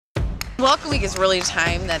Welcome Week is really a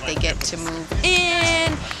time that they get to move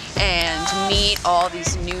in and meet all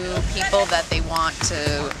these new people that we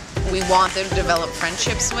want them to develop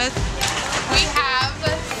friendships with. We have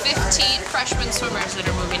 15 freshman swimmers that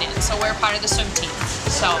are moving in, so we're part of the swim team.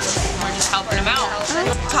 So we're just helping them out.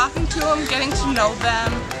 Talking to them, getting to know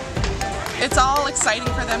them. It's all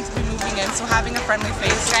exciting for them to be moving in, so having a friendly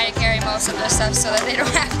face. Try to carry most of their stuff so that they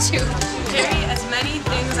don't have to carry as many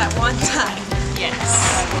things at one time. Yes.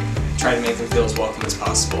 Try to make them feel as welcome as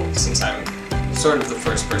possible, since I'm sort of the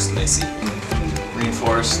first person they see.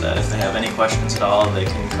 Reinforce that if they have any questions at all, they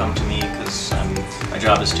can come to me, because my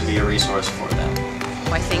job is to be a resource for them.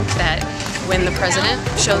 I think that when the president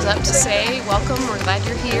shows up to say, welcome, we're glad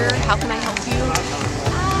you're here, how can I help you?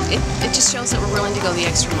 It just shows that we're willing to go the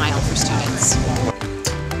extra mile for students.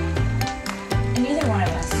 Neither one of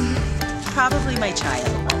us. Probably my child.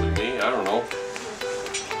 Probably me, I don't know.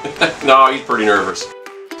 No, he's pretty nervous.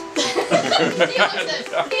 He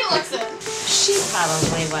looks it. She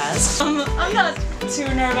probably was. I'm not too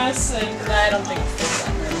nervous, and I don't think it's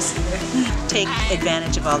that nervous either. Take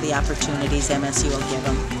advantage of all the opportunities MSU will give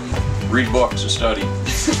them. Read books or study.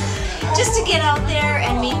 Just to get out there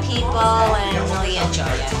and meet people and really enjoy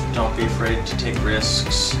it. Don't be afraid to take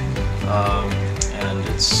risks, and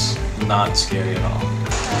it's not scary at all.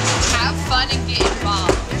 Have fun and get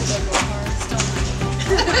involved.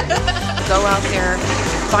 Go out there,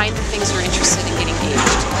 find the things you're interested in, get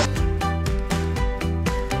engaged.